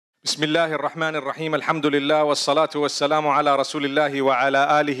Bismillahir Rahmanir Rahim. Alhamdulillah wa salatu wa salamu ala Rasulillahi wa ala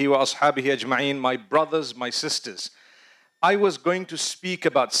alihi wa ashabihi ajma'een. My brothers, my sisters, I was going to speak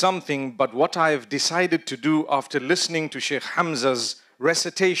about something, but what I have decided to do after listening to Sheikh Hamza's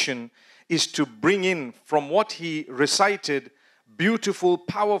recitation is to bring in from what he recited beautiful,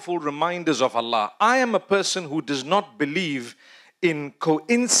 powerful reminders of Allah. I am a person who does not believe in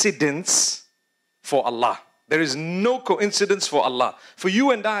coincidence for Allah. There is no coincidence for Allah. For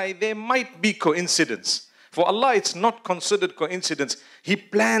you and I, there might be coincidence. For Allah, it's not considered coincidence. He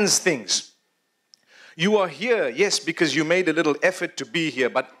plans things. You are here, yes, because you made a little effort to be here,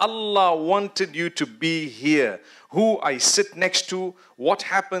 but Allah wanted you to be here. Who I sit next to, what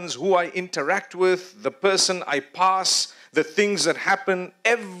happens, who I interact with, the person I pass, the things that happen,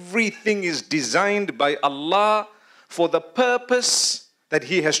 everything is designed by Allah for the purpose that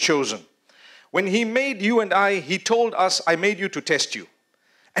He has chosen. When He made you and I, He told us, I made you to test you.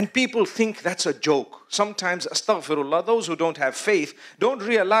 And people think that's a joke. Sometimes, astaghfirullah, those who don't have faith don't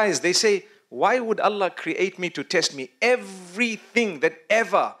realize, they say, why would Allah create me to test me? Everything that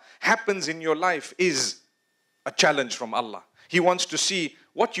ever happens in your life is a challenge from Allah. He wants to see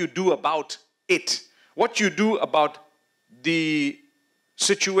what you do about it. What you do about the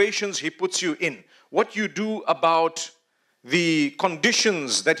situations He puts you in. What you do about the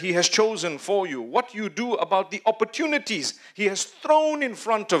conditions that He has chosen for you, what you do about the opportunities He has thrown in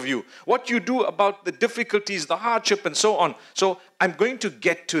front of you, what you do about the difficulties, the hardship and so on. So I'm going to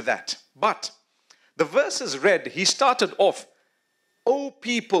get to that. But the verses read, he started off, O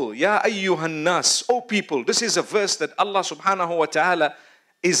people, ya ayyuhan nas, O people. This is a verse that Allah subhanahu wa ta'ala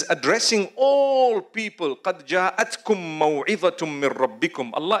is addressing all people. قَدْ جَاءَتْكُمْ مَوْعِظَةٌ مِّن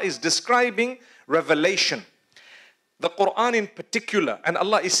رَبِّكُمْ. Allah is describing revelation. The Quran in particular, and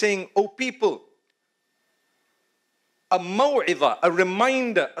Allah is saying, O people, a maw'idha, a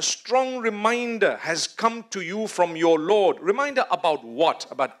reminder, a strong reminder has come to you from your Lord. Reminder about what?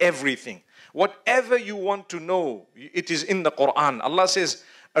 About everything. Whatever you want to know, it is in the Quran. Allah says,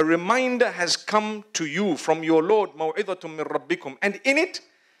 a reminder has come to you from your Lord, maw'idhatun min rabbikum. And in it,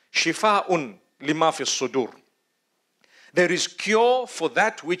 shifa'un lima fi sudur. There is cure for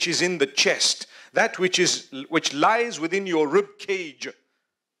that which is in the chest. That which lies within your rib cage.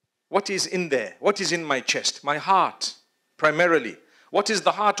 What is in there? What is in my chest? My heart, primarily. What is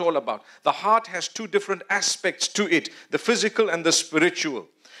the heart all about? The heart has two different aspects to it, the physical and the spiritual.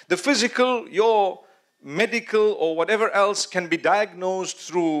 The physical, your medical or whatever else can be diagnosed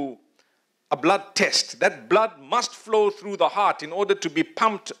through a blood test. That blood must flow through the heart in order to be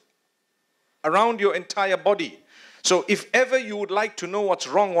pumped around your entire body. So if ever you would like to know what's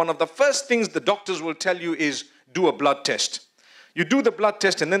wrong, one of the first things the doctors will tell you is do a blood test. You do the blood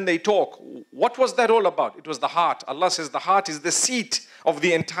test and then they talk. What was that all about? It was the heart. Allah says the heart is the seat of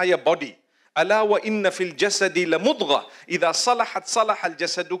the entire body. أَلَا وَإِنَّ فِي الْجَسَدِ لَمُضْغَةً إِذَا صَلَحَتْ صَلَحَ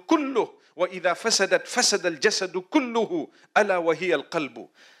الْجَسَدُ كُلُّهُ وَإِذَا فَسَدَتْ فَسَدَ الْجَسَدُ كُلُّهُ أَلَا وَهِيَ الْقَلْبُ.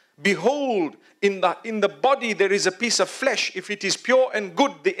 Behold, in the body there is a piece of flesh. If it is pure and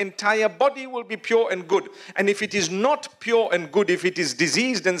good, the entire body will be pure and good. And if it is not pure and good, if it is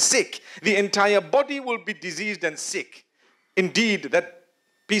diseased and sick, the entire body will be diseased and sick. Indeed, that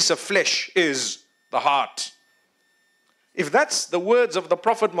piece of flesh is the heart. If that's the words of the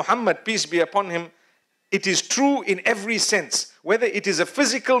Prophet Muhammad, peace be upon him, it is true in every sense, whether it is a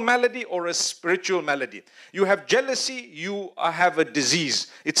physical malady or a spiritual malady. You have jealousy, you have a disease.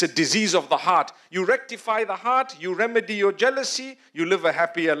 It's a disease of the heart. You rectify the heart, you remedy your jealousy, you live a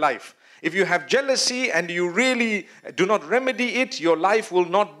happier life. If you have jealousy and you really do not remedy it, your life will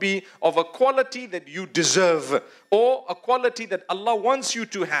not be of a quality that you deserve or a quality that Allah wants you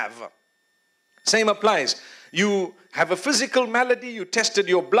to have. Same applies. You have a physical malady, you tested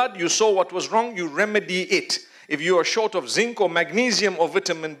your blood, you saw what was wrong, you remedy it. If you are short of zinc or magnesium or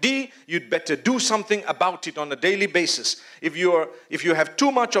vitamin D, you'd better do something about it on a daily basis. If you have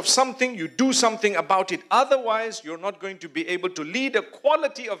too much of something, you do something about it. Otherwise, you're not going to be able to lead a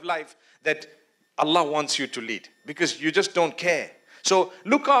quality of life that Allah wants you to lead, because you just don't care. So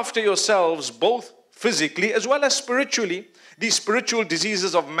look after yourselves both physically as well as spiritually. These spiritual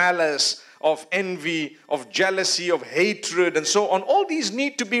diseases of malice, of envy, of jealousy, of hatred and so on, all these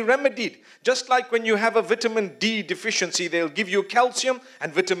need to be remedied. Just like when you have a vitamin D deficiency, they'll give you calcium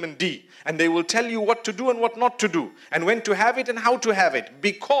and vitamin D. And they will tell you what to do and what not to do. And when to have it and how to have it.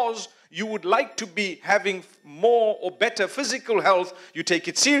 Because you would like to be having more or better physical health, you take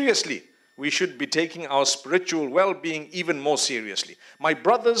it seriously. We should be taking our spiritual well-being even more seriously. My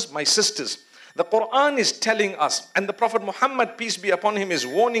brothers, my sisters, the Quran is telling us, and the Prophet Muhammad, peace be upon him, is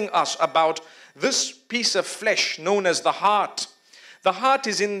warning us about this piece of flesh known as the heart. The heart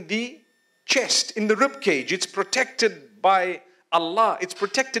is in the chest, in the rib cage. It's protected by Allah. It's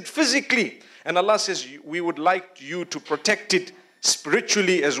protected physically. And Allah says, we would like you to protect it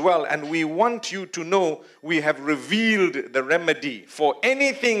spiritually as well. And we want you to know we have revealed the remedy for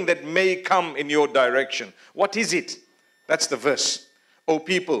anything that may come in your direction. What is it? That's the verse. O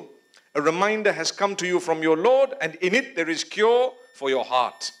people, a reminder has come to you from your Lord, and in it there is cure for your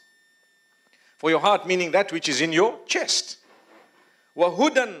heart. For your heart, meaning that which is in your chest.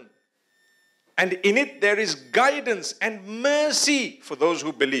 Wahudan, and in it there is guidance and mercy for those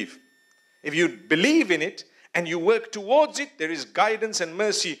who believe. If you believe in it and you work towards it, there is guidance and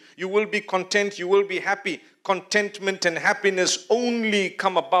mercy. You will be content, you will be happy. Contentment and happiness only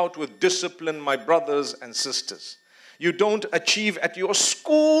come about with discipline, my brothers and sisters. You don't achieve at your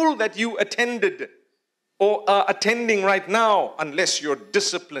school that you attended or are attending right now unless you're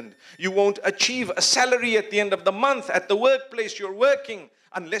disciplined. You won't achieve a salary at the end of the month at the workplace you're working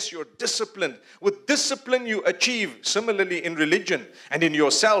unless you're disciplined. With discipline you achieve. Similarly in religion and in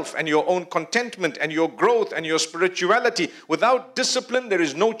yourself and your own contentment and your growth and your spirituality. Without discipline there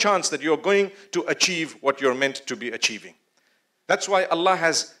is no chance that you're going to achieve what you're meant to be achieving. That's why Allah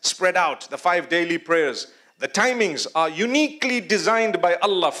has spread out the 5 daily prayers. The timings are uniquely designed by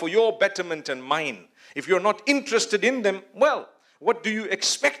Allah for your betterment and mine. If you're not interested in them, well, what do you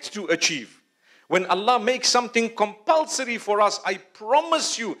expect to achieve? When Allah makes something compulsory for us, I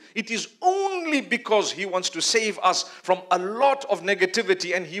promise you, it is only because He wants to save us from a lot of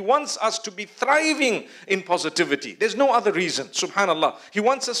negativity and He wants us to be thriving in positivity. There's no other reason, subhanallah. He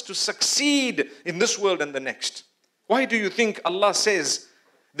wants us to succeed in this world and the next. Why do you think Allah says,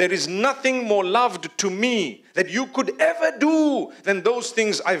 there is nothing more loved to me that you could ever do than those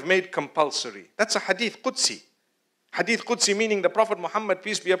things I've made compulsory? That's a hadith Qudsi. Hadith Qudsi meaning the Prophet Muhammad,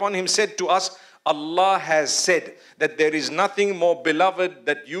 peace be upon him, said to us, Allah has said that there is nothing more beloved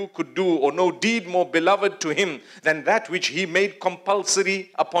that you could do, or no deed more beloved to Him than that which He made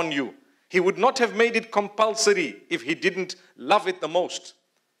compulsory upon you. He would not have made it compulsory if He didn't love it the most.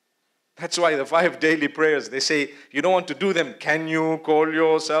 That's why the 5 daily prayers, they say, you don't want to do them. Can you call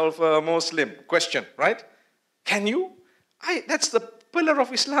yourself a Muslim? Question, right? Can you? That's the pillar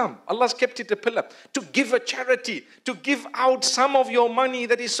of Islam. Allah's kept it a pillar. To give a charity, to give out some of your money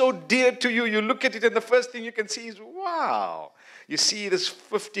that is so dear to you. You look at it and the first thing you can see is, wow. You see this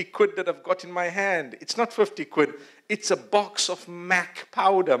 50 quid that I've got in my hand. It's not 50 quid. It's a box of Mac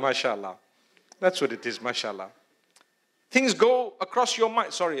powder, mashallah. That's what it is, mashallah. Things go across your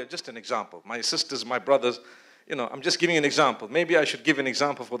mind. Sorry, just an example. My sisters, my brothers, I'm just giving an example. Maybe I should give an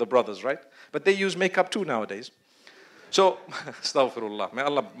example for the brothers, right? But they use makeup too nowadays. So, astaghfirullah. May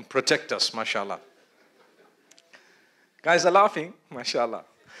Allah protect us, mashallah. Guys are laughing, mashallah.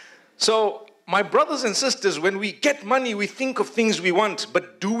 So, my brothers and sisters, when we get money, we think of things we want.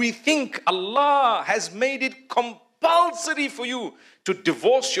 But do we think Allah has made it compulsory for you to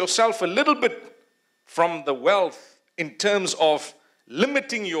divorce yourself a little bit from the wealth in terms of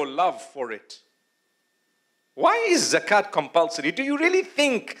limiting your love for it? Why is zakat compulsory? Do you really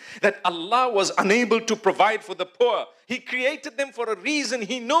think that Allah was unable to provide for the poor? He created them for a reason.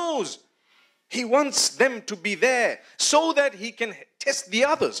 He knows. He wants them to be there so that He can test the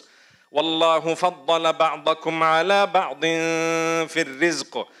others. وَاللَّهُ فَضَّلَ بَعْضَكُمْ عَلَى بَعْضٍ فِي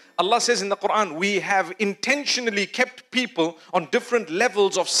الرِّزْقِ. Allah says in the Quran, we have intentionally kept people on different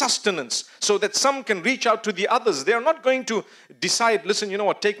levels of sustenance so that some can reach out to the others. They are not going to decide, listen, you know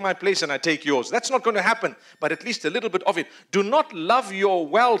what, take my place and I take yours. That's not going to happen, but at least a little bit of it. Do not love your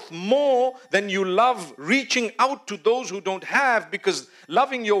wealth more than you love reaching out to those who don't have, because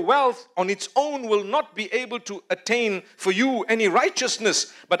loving your wealth on its own will not be able to attain for you any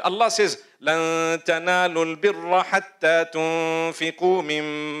righteousness. But Allah says, لَن تَنَالُوا الْبِرَّ حَتَّى تُنْفِقُوا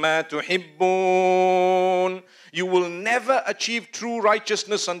مِمَّا تُحِبُّونَ. You will never achieve true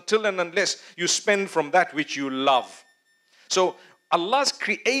righteousness until and unless you spend from that which you love. So Allah's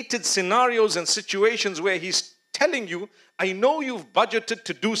created scenarios and situations where He's telling you, I know you've budgeted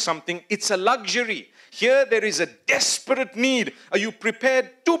to do something. It's a luxury. Here there is a desperate need. Are you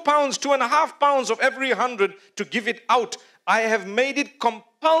prepared 2 pounds, 2.5 pounds of every 100 to give it out? I have made it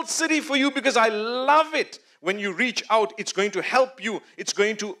compulsory for you because I love it. When you reach out, it's going to help you. It's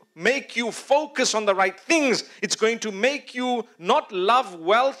going to make you focus on the right things. It's going to make you not love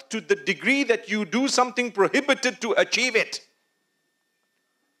wealth to the degree that you do something prohibited to achieve it.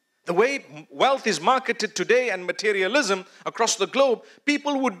 The way wealth is marketed today and materialism across the globe,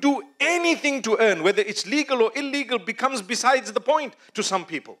 people would do anything to earn. Whether it's legal or illegal becomes besides the point to some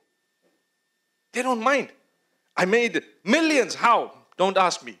people. They don't mind. I made millions. How? Don't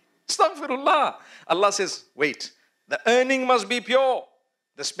ask me. Astaghfirullah. Allah says, wait. The earning must be pure.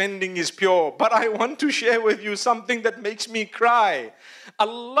 The spending is pure. But I want to share with you something that makes me cry.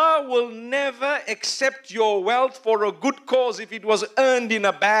 Allah will never accept your wealth for a good cause if it was earned in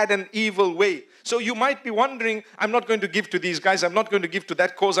a bad and evil way. So you might be wondering, I'm not going to give to these guys, I'm not going to give to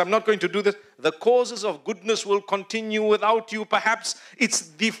that cause, I'm not going to do this. The causes of goodness will continue without you. Perhaps it's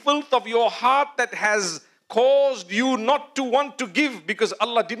the filth of your heart that has caused you not to want to give, because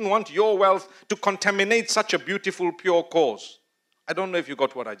Allah didn't want your wealth to contaminate such a beautiful, pure cause. I don't know if you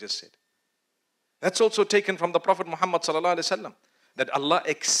got what I just said. That's also taken from the Prophet Muhammad sallallahu alaihi wasallam, that Allah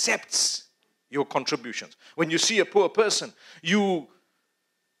accepts your contributions. When you see a poor person, you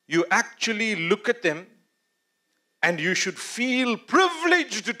actually look at them and you should feel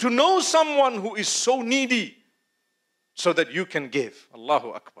privileged to know someone who is so needy so that you can give. Allahu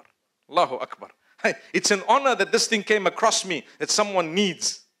Akbar. Allahu Akbar. It's an honor that this thing came across me, that someone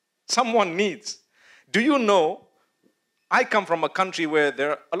needs. Someone needs. Do you know, I come from a country where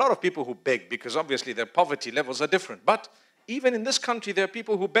there are a lot of people who beg, because obviously their poverty levels are different. But even in this country, there are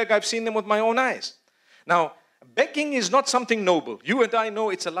people who beg. I've seen them with my own eyes. Now, begging is not something noble. You and I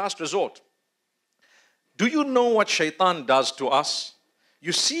know it's a last resort. Do you know what shaitan does to us?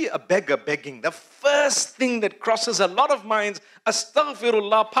 You see a beggar begging, the first thing that crosses a lot of minds,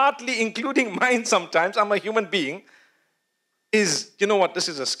 astaghfirullah, partly including mine sometimes, I'm a human being, is, you know what, this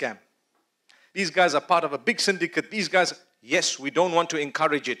is a scam. These guys are part of a big syndicate. These guys, yes, we don't want to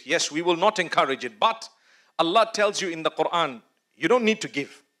encourage it. Yes, we will not encourage it. But Allah tells you in the Quran, you don't need to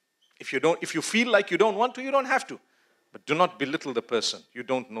give. If you feel like you don't want to, you don't have to. But do not belittle the person. You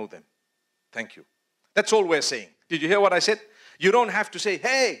don't know them. Thank you. That's all we're saying. Did you hear what I said? You don't have to say,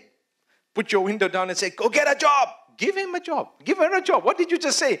 hey, put your window down and say, go get a job. Give him a job. Give her a job. What did you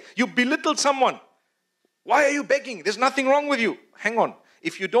just say? You belittled someone. Why are you begging? There's nothing wrong with you. Hang on.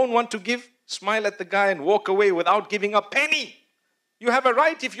 If you don't want to give, smile at the guy and walk away without giving a penny. You have a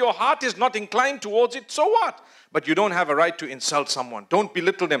right. If your heart is not inclined towards it, so what? But you don't have a right to insult someone. Don't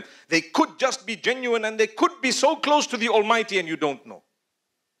belittle them. They could just be genuine and they could be so close to the Almighty and you don't know.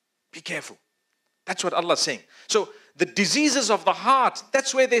 Be careful. That's what Allah is saying. So the diseases of the heart,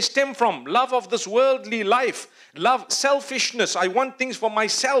 that's where they stem from. Love of this worldly life. Love, selfishness. I want things for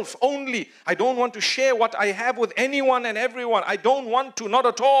myself only. I don't want to share what I have with anyone and everyone. I don't want to, not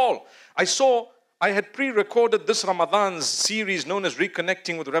at all. I had pre-recorded this Ramadan's series known as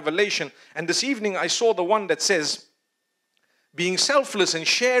Reconnecting with Revelation. And this evening I saw the one that says, being selfless and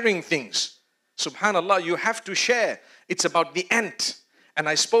sharing things. Subhanallah, you have to share. It's about the ant. And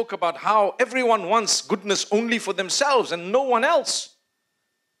I spoke about how everyone wants goodness only for themselves and no one else.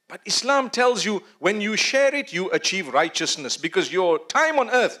 But Islam tells you when you share it, you achieve righteousness, because your time on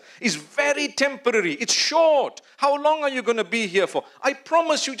earth is very temporary. It's short. How long are you going to be here for? I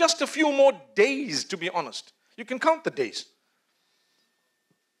promise you just a few more days, to be honest. You can count the days.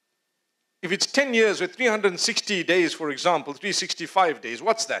 If it's 10 years with 360 days, for example, 365 days,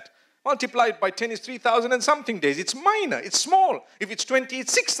 what's that? Multiplied by 10 is 3,000 and something days. It's minor, it's small. If it's 20,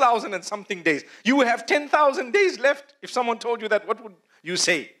 it's 6,000 and something days. You have 10,000 days left. If someone told you that, what would you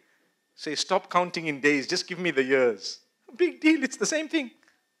say? Say, stop counting in days, just give me the years. Big deal, it's the same thing.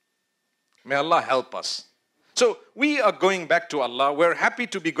 May Allah help us. So we are going back to Allah. We're happy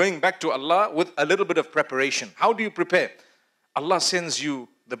to be going back to Allah with a little bit of preparation. How do you prepare? Allah sends you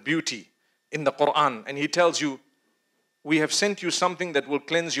the beauty in the Quran and He tells you, we have sent you something that will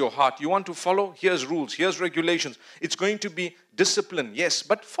cleanse your heart. You want to follow? Here's rules, here's regulations. It's going to be discipline, yes,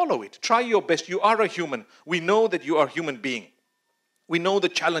 but follow it. Try your best. You are a human. We know that you are a human being. We know the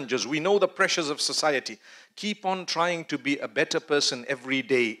challenges. We know the pressures of society. Keep on trying to be a better person every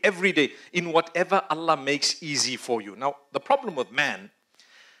day, in whatever Allah makes easy for you. Now, the problem with man,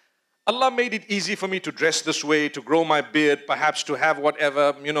 Allah made it easy for me to dress this way, to grow my beard, perhaps to have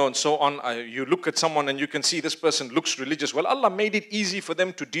whatever, and so on. You look at someone and you can see this person looks religious. Well, Allah made it easy for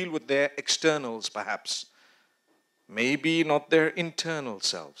them to deal with their externals, perhaps. Maybe not their internal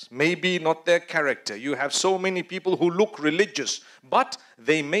selves. Maybe not their character. You have so many people who look religious, but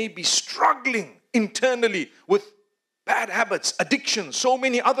they may be struggling internally with bad habits, addictions, so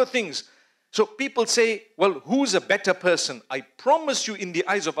many other things. So people say, well, who's a better person? I promise you, in the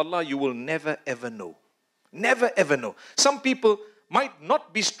eyes of Allah, you will never ever know. Never ever know. Some people might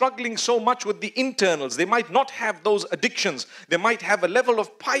not be struggling so much with the internals. They might not have those addictions. They might have a level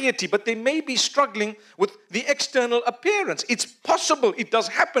of piety, but they may be struggling with the external appearance. It's possible. It does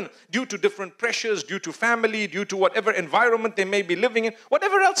happen due to different pressures, due to family, due to whatever environment they may be living in,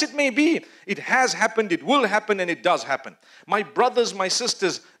 whatever else it may be. It has happened, it will happen, and it does happen. My brothers, my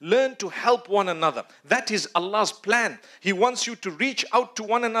sisters, learn to help one another. That is Allah's plan. He wants you to reach out to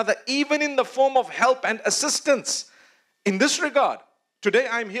one another, even in the form of help and assistance. In this regard, today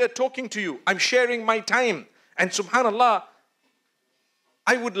I'm here talking to you. I'm sharing my time. And subhanallah,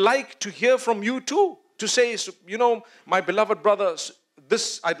 I would like to hear from you too. To say, you know, my beloved brothers,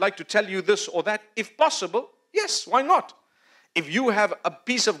 this, I'd like to tell you this or that. If possible, yes, why not? If you have a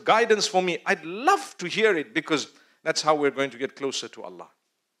piece of guidance for me, I'd love to hear it, because that's how we're going to get closer to Allah.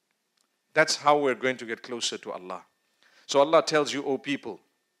 That's how we're going to get closer to Allah. So Allah tells you, O people,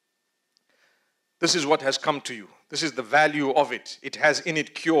 this is what has come to you. This is the value of it. It has in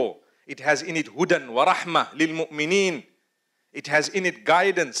it cure. It has in it hudan wa rahmah lil mu'mineen. It has in it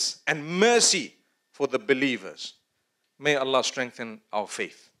guidance and mercy for the believers. May Allah strengthen our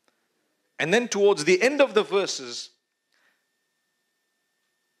faith. And then towards the end of the verses,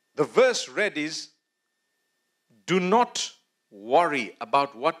 the verse read is, do not worry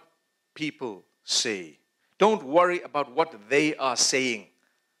about what people say. Don't worry about what they are saying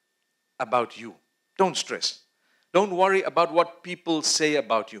about you. Don't stress. Don't worry about what people say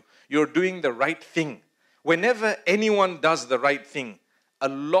about you. You're doing the right thing. Whenever anyone does the right thing, a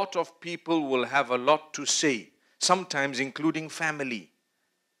lot of people will have a lot to say, sometimes including family.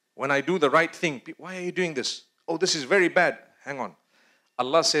 When I do the right thing, why are you doing this? Oh, this is very bad. Hang on.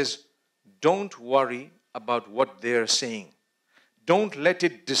 Allah says, don't worry about what they're saying. Don't let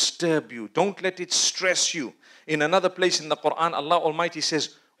it disturb you. Don't let it stress you. In another place in the Quran, Allah Almighty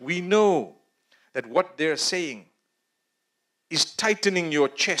says, we know that what they're saying is tightening your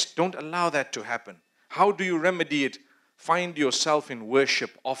chest. Don't allow that to happen. How do you remedy it? Find yourself in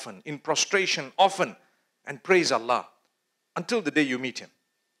worship often, in prostration often, and praise Allah until the day you meet Him.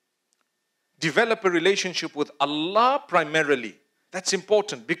 Develop a relationship with Allah primarily. That's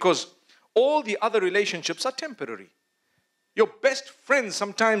important, because all the other relationships are temporary. Your best friends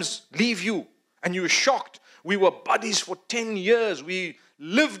sometimes leave you and you're shocked. We were buddies for 10 years. We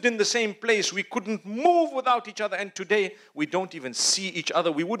lived in the same place. We couldn't move without each other. And today we don't even see each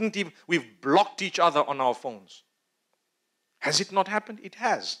other. We've blocked each other on our phones. Has it not happened? It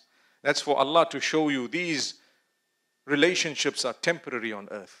has. That's for Allah to show you these relationships are temporary on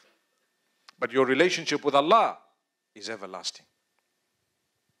earth. But your relationship with Allah is everlasting.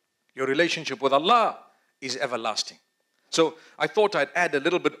 Your relationship with Allah is everlasting. So I thought I'd add a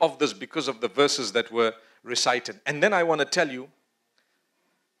little bit of this because of the verses that were recited. And then I want to tell you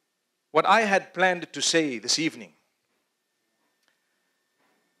what I had planned to say this evening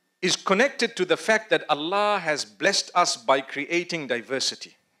is connected to the fact that Allah has blessed us by creating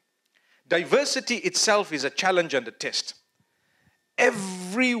diversity. Diversity itself is a challenge and a test.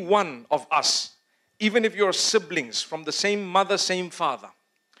 Every one of us, even if you're siblings from the same mother, same father,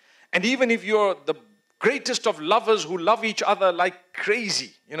 and even if you're the greatest of lovers who love each other like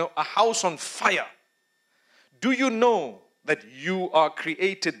crazy, you know, a house on fire, do you know that you are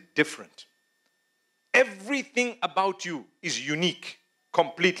created different? Everything about you is unique,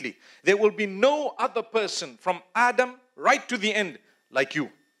 completely. There will be no other person from Adam right to the end like you.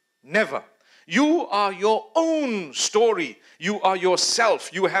 Never. You are your own story. You are yourself.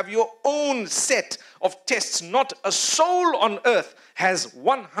 You have your own set of tests. Not a soul on earth has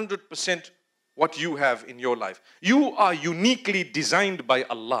 100% what you have in your life. You are uniquely designed by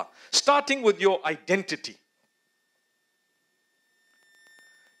Allah, starting with your identity.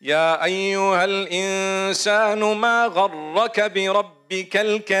 يا أيها الإنسان ما غرك بربك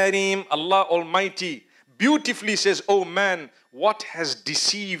الكريم. Allah Almighty beautifully says, oh man, what has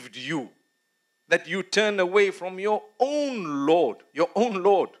deceived you that you turn away from your own Lord? Your own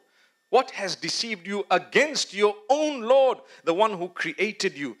Lord. What has deceived you against your own Lord? The one who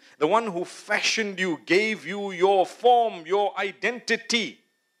created you, the one who fashioned you, gave you your form, your identity.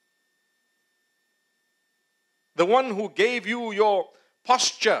 The one who gave you your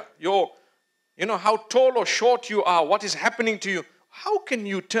posture, how tall or short you are, what is happening to you. How can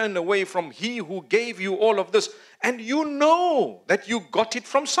you turn away from He who gave you all of this? And you know that you got it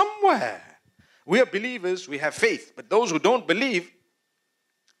from somewhere. We are believers, we have faith. But those who don't believe,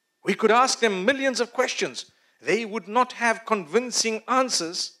 we could ask them millions of questions. They would not have convincing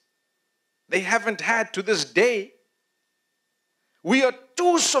answers. They haven't had to this day. We are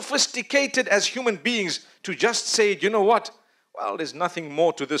too sophisticated as human beings to just say, you know what? Well, there's nothing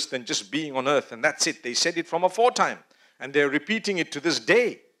more to this than just being on earth, and that's it. They said it from aforetime, and they're repeating it to this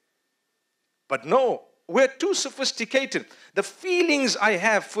day. But no, we're too sophisticated. The feelings I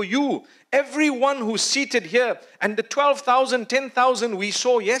have for you, everyone who's seated here, and the 12,000, 10,000 we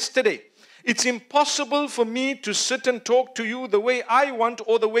saw yesterday, it's impossible for me to sit and talk to you the way I want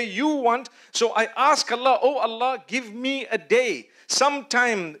or the way you want. So I ask Allah, oh Allah, give me a day,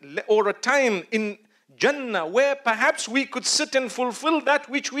 sometime or a time in Jannah where perhaps we could sit and fulfill that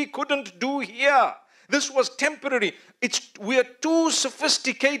which we couldn't do here. This was temporary. We are too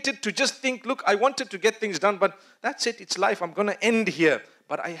sophisticated to just think, look, I wanted to get things done, but that's it, it's life, I'm going to end here.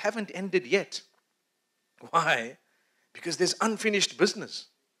 But I haven't ended yet. Why? Because there's unfinished business.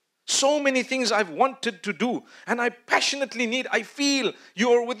 So many things I've wanted to do, and I passionately need. I feel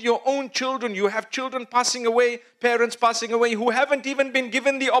you're with your own children. You have children passing away, parents passing away, who haven't even been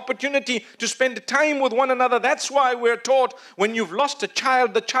given the opportunity to spend time with one another. That's why we're taught when you've lost a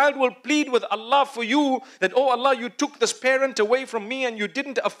child, the child will plead with Allah for you that, oh Allah, you took this parent away from me and you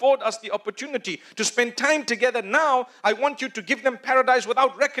didn't afford us the opportunity to spend time together. Now I want you to give them paradise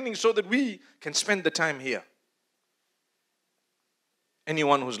without reckoning so that we can spend the time here.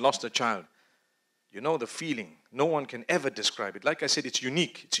 Anyone who's lost a child, you know the feeling. No one can ever describe it. Like I said, it's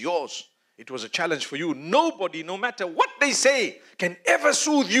unique. It's yours. It was a challenge for you. Nobody, no matter what they say, can ever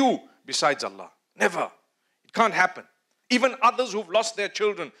soothe you besides Allah. Never. It can't happen. Even others who've lost their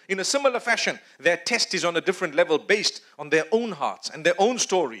children in a similar fashion, their test is on a different level based on their own hearts and their own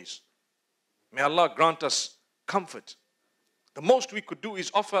stories. May Allah grant us comfort. The most we could do is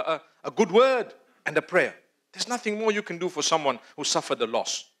offer a good word and a prayer. There's nothing more you can do for someone who suffered a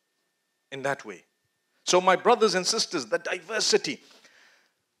loss in that way. So my brothers and sisters, the diversity.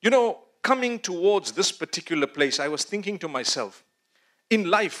 You know, coming towards this particular place, I was thinking to myself, in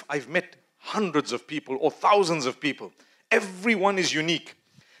life I've met hundreds of people or thousands of people. Everyone is unique.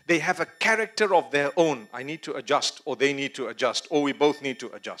 They have a character of their own. I need to adjust, or they need to adjust, or we both need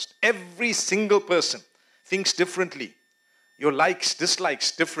to adjust. Every single person thinks differently. Your likes,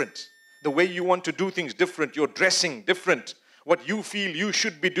 dislikes, different. The way you want to do things different. Your dressing different. What you feel you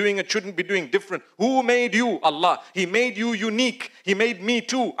should be doing and shouldn't be doing different. Who made you? Allah. He made you unique. He made me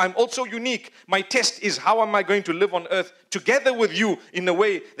too. I'm also unique. My test is, how am I going to live on earth together with you in a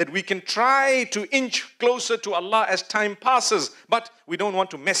way that we can try to inch closer to Allah as time passes, but we don't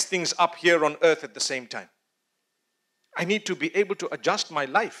want to mess things up here on earth at the same time. I need to be able to adjust my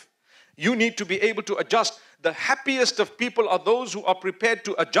life. You need to be able to adjust. The happiest of people are those who are prepared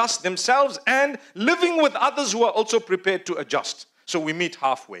to adjust themselves and living with others who are also prepared to adjust. So we meet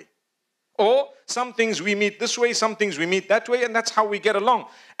halfway. Or some things we meet this way, some things we meet that way, and that's how we get along.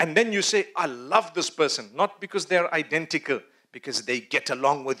 And then you say, I love this person, not because they're identical, because they get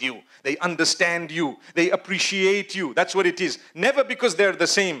along with you. They understand you. They appreciate you. That's what it is. Never because they're the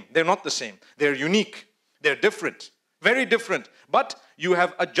same. They're not the same. They're unique. They're different. Very different. But you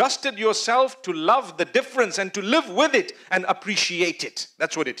have adjusted yourself to love the difference and to live with it and appreciate it.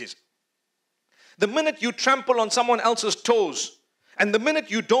 That's what it is. The minute you trample on someone else's toes, and the minute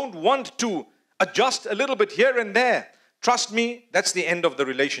you don't want to adjust a little bit here and there, trust me, that's the end of the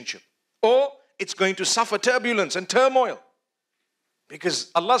relationship. Or it's going to suffer turbulence and turmoil. Because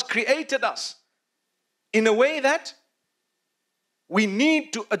Allah's created us in a way that we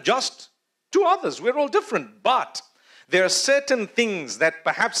need to adjust to others. We're all different. But there are certain things that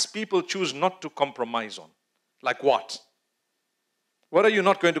perhaps people choose not to compromise on. Like what? What are you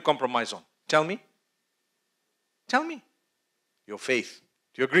not going to compromise on? Tell me. Tell me. Your faith.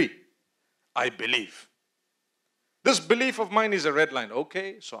 Do you agree? I believe. This belief of mine is a red line.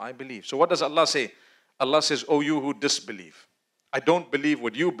 Okay, so I believe. So what does Allah say? Allah says, oh, you who disbelieve. I don't believe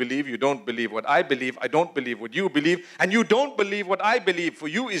what you believe. You don't believe what I believe. I don't believe what you believe. And you don't believe what I believe. For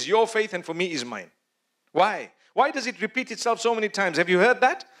you is your faith and for me is mine. Why? Why does it repeat itself so many times? Have you heard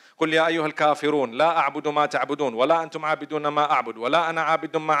that? قُلْ يَا أَيُّهَا الْكَافِرُونَ لَا أَعْبُدُ مَا تَعْبُدُونَ وَلَا أَنْتُمْ عَابِدُونَ مَا أَعْبُدُ وَلَا أَنَا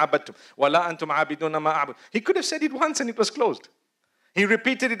عَابِدٌ مَا عَبَدتُمْ وَلَا أَنْتُمْ عَابِدُونَ مَا أَعْبُدُ. He could have said it once and it was closed. He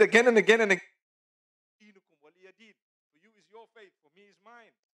repeated it again and again and again. For you is your faith, for me is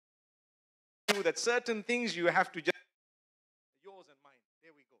mine. That certain things you have to just yours and mine.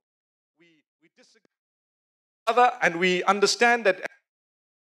 There we go. We disagree with each other and we understand that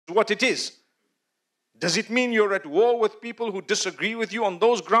what it is. Does it mean you're at war with people who disagree with you on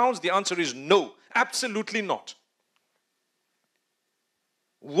those grounds? The answer is no, absolutely not.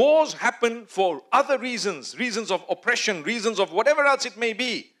 Wars happen for other reasons, reasons of oppression, reasons of whatever else it may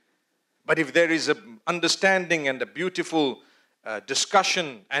be. But if there is an understanding and a beautiful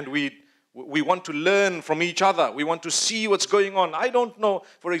discussion and we want to learn from each other, we want to see what's going on. I don't know,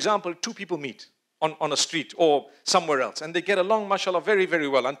 for example, two people meet on a street or somewhere else and they get along, mashallah, very, very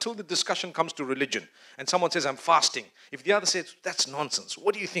well until the discussion comes to religion and someone says, I'm fasting. If the other says, that's nonsense.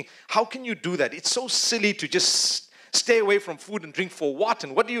 What do you think? How can you do that? It's so silly to just stay away from food and drink for what?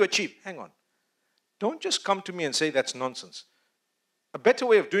 And what do you achieve? Hang on. Don't just come to me and say that's nonsense. A better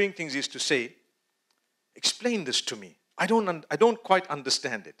way of doing things is to say, explain this to me. I don't quite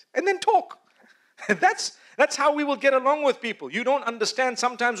understand it. And then talk. That's how we will get along with people. You don't understand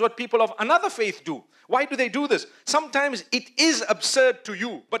sometimes what people of another faith do. Why do they do this? Sometimes it is absurd to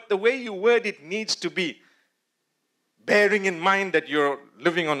you, but the way you word it needs to be bearing in mind that you're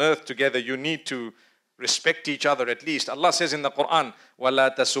living on earth together, you need to respect each other at least. Allah says in the Quran,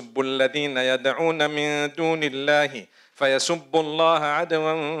 وَلَا تَسُبُّوا الَّذِينَ يَدْعُونَ مِن دُونِ اللَّهِ فَيَسُبُّوا اللَّهَ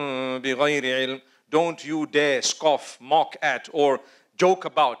عَدْوًا بِغَيْرِ عِلْمٍ. Don't you dare scoff, mock at, or joke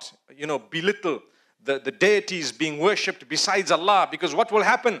about, belittle the deities being worshipped besides Allah, because what will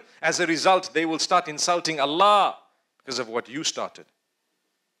happen as a result? They will start insulting Allah because of what you started.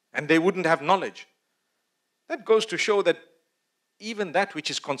 And they wouldn't have knowledge. That goes to show that even that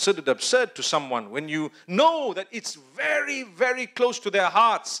which is considered absurd to someone, when you know that it's very, very close to their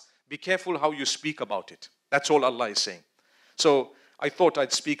hearts, be careful how you speak about it. That's all Allah is saying. So I thought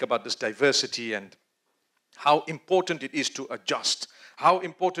I'd speak about this diversity and how important it is to adjust, how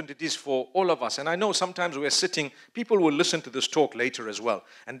important it is for all of us. And I know sometimes we're sitting, people will listen to this talk later as well,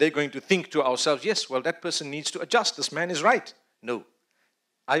 and they're going to think to ourselves, yes, well, that person needs to adjust. This man is right. No.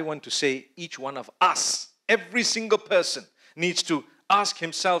 I want to say each one of us, every single person, needs to ask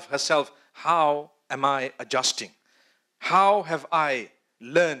himself, herself, how am I adjusting? How have I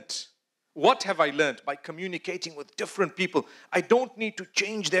learned? What have I learned by communicating with different people? I don't need to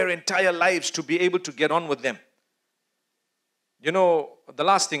change their entire lives to be able to get on with them. The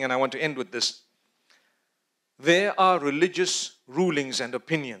last thing, and I want to end with this, there are religious rulings and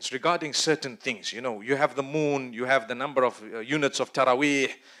opinions regarding certain things. You have the moon, you have the number of units of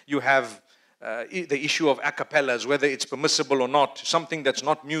Taraweeh, you have the issue of a cappellas, whether it's permissible or not, something that's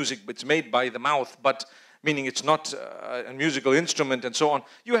not music, but it's made by the mouth, but meaning it's not a musical instrument and so on.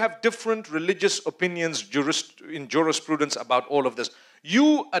 You have different religious opinions in jurisprudence about all of this.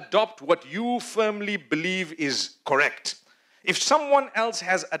 You adopt what you firmly believe is correct. If someone else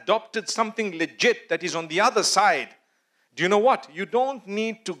has adopted something legit that is on the other side, do you know what? You don't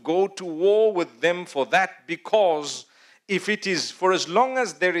need to go to war with them for that, because if it is, for as long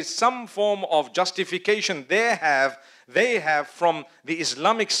as there is some form of justification they have from the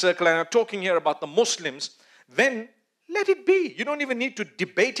Islamic circle, and I'm talking here about the Muslims, then let it be. You don't even need to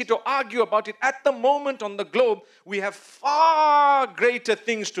debate it or argue about it. At the moment on the globe, we have far greater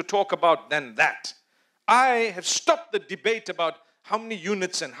things to talk about than that. I have stopped the debate about how many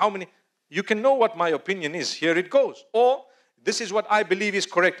units and how many. You can know what my opinion is. Here it goes. Or this is what I believe is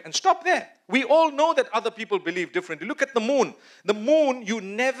correct, and stop there. We all know that other people believe differently. Look at the moon. The moon, you're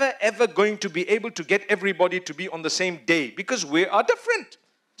never ever going to be able to get everybody to be on the same day, because we are different.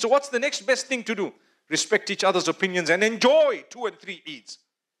 So what's the next best thing to do? Respect each other's opinions and enjoy 2 and 3 Eids.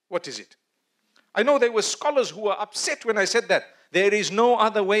 What is it? I know there were scholars who were upset when I said that. There is no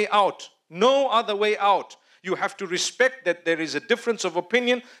other way out. No other way out. You have to respect that there is a difference of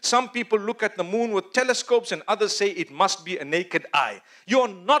opinion. Some people look at the moon with telescopes and others say it must be a naked eye. You're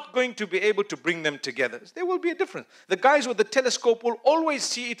not going to be able to bring them together. There will be a difference. The guys with the telescope will always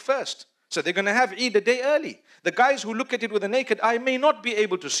see it first. So they're going to have Eid a day early. The guys who look at it with a naked eye may not be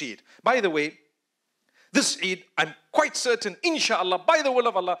able to see it. By the way, this Eid, I'm quite certain, inshallah, by the will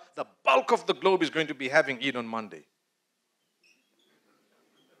of Allah, the bulk of the globe is going to be having Eid on Monday.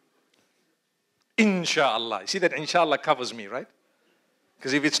 Inshallah. See that inshallah covers me, right?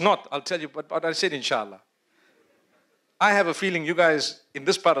 Because if it's not, I'll tell you, but I said inshallah. I have a feeling you guys in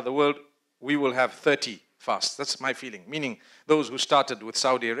this part of the world, we will have 30 fasts. That's my feeling. Meaning those who started with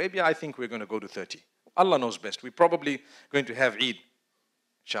Saudi Arabia, I think we're going to go to 30. Allah knows best. We're probably going to have Eid,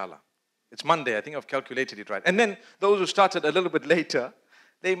 inshallah. It's Monday. I think I've calculated it right. And then those who started a little bit later,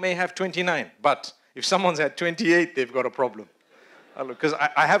 they may have 29. But if someone's had 28, they've got a problem. Because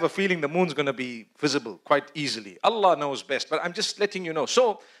I have a feeling the moon's going to be visible quite easily. Allah knows best, but I'm just letting you know.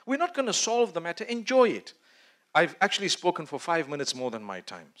 So we're not going to solve the matter. Enjoy it. I've actually spoken for 5 minutes more than my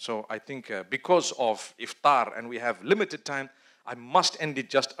time. So I think because of iftar and we have limited time, I must end it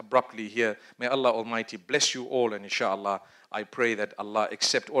just abruptly here. May Allah Almighty bless you all, and inshallah, I pray that Allah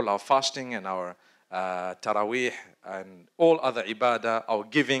accept all our fasting and our taraweeh and all other ibadah, our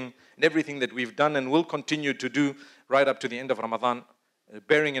giving, and everything that we've done and will continue to do right up to the end of Ramadan,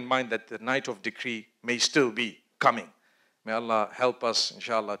 bearing in mind that the night of decree may still be coming. May Allah help us,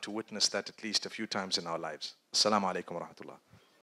 inshallah, to witness that at least a few times in our lives. Assalamu alaikum wa rahmatullah.